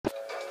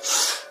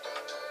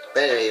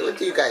But anyway, what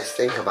do you guys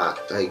think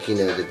about, like, you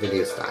know, the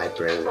videos that I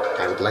bring?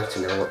 I would like to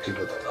know what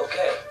people...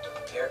 Okay,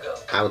 here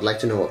goes. I would like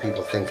to know what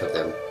people think of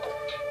them.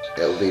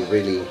 It will be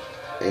really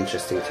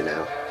interesting to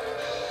know.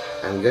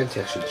 I'm going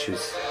to actually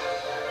choose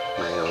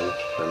my own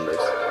members.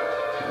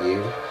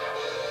 You.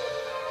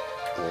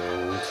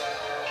 And...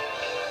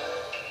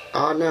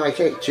 oh no, I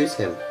can't choose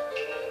him.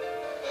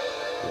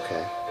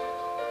 Okay.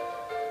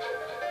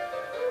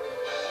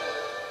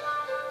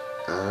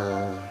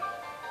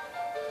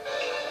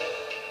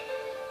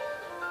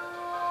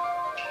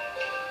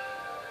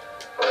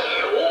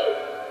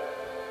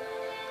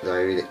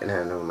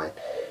 No, never mind.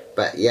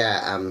 But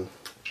yeah,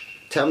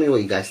 tell me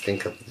what you guys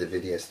think of the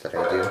videos that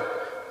I do.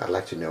 I'd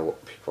like to know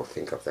what people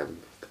think of them.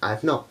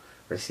 I've not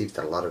received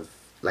a lot of,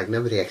 like,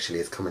 nobody actually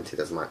has commented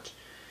as much.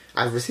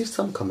 I've received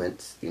some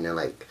comments, you know,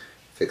 like,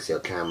 fix your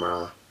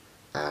camera,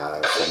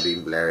 from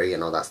being blurry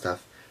and all that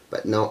stuff.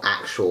 But no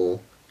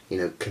actual, you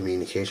know,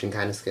 communication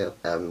kind of skill,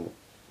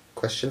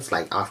 questions,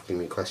 like asking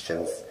me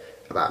questions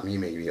about me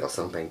maybe or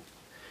something.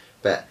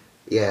 But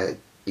yeah,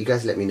 you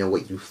guys let me know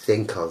what you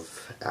think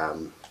of,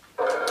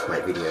 my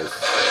videos,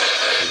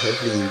 and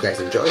hopefully you guys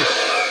enjoy.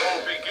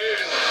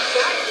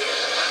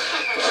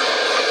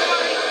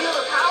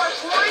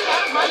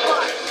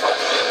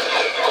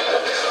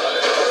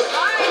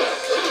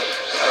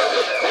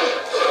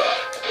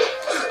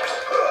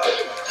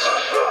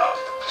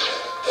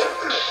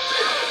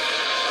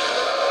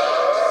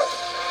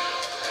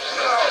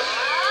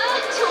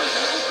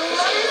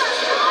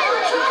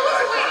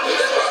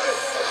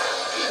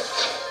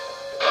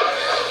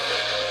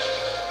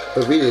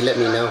 But really, let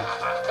me know.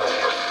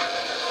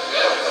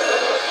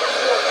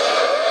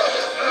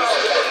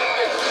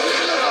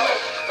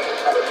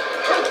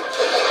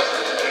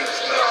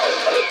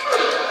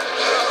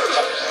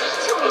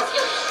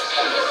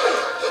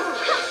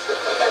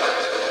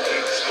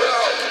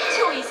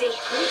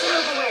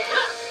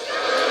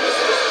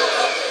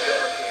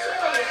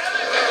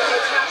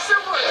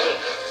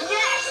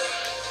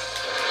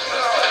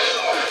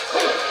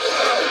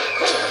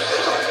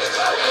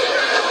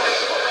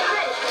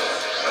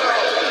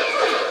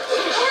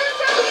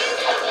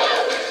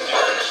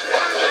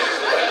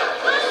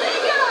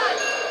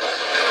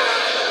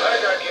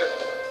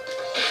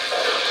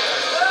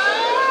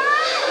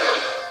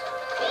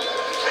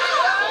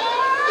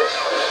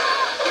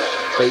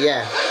 But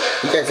yeah,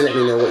 you guys let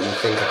me know what you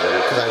think of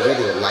them, because I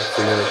really would like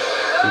to know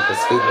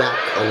people's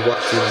feedback on what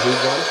to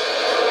improve on.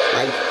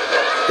 Like,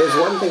 there's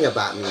one thing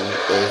about me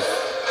is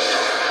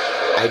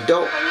I need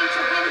to win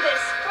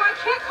this, or I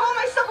can't call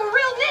myself a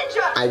real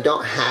ninja. I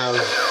don't have,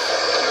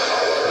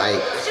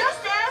 like,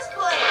 just as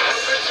planned.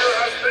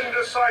 Has been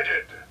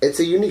decided. It's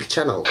a unique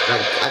channel.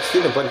 Like, I've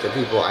seen a bunch of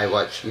people I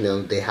watch, you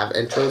know, they have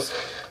intros,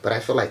 but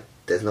I feel like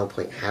there's no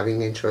point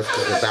having intros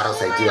because the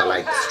battles I do are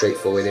like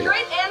straightforward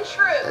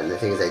and the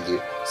things I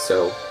do.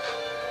 So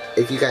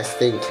if you guys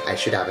think I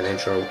should have an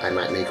intro, I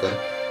might make one.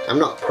 I'm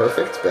not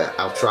perfect, but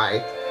I'll try.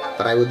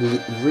 But I would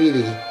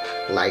really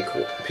like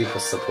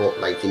people's support,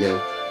 like, you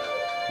know,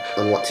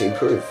 on what to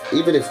improve.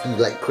 Even if you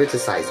like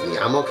criticize me,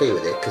 I'm okay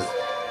with it, because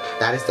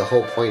that is the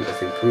whole point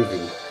of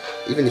improving.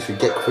 Even if you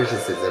get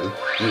criticism,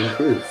 you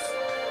improve.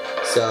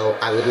 So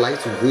I would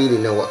like to really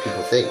know what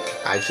people think.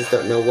 I just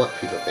don't know what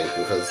people think,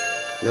 because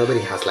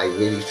nobody has like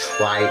really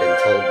tried and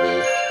told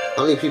me.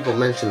 Only people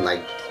mention,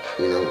 like,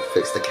 you know,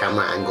 fix the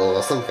camera angle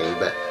or something,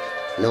 but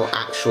no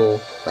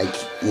actual, like,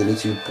 you need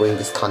to bring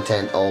this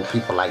content or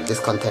people like this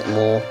content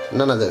more.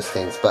 None of those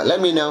things. But let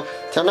me know.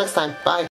 Till next time. Bye.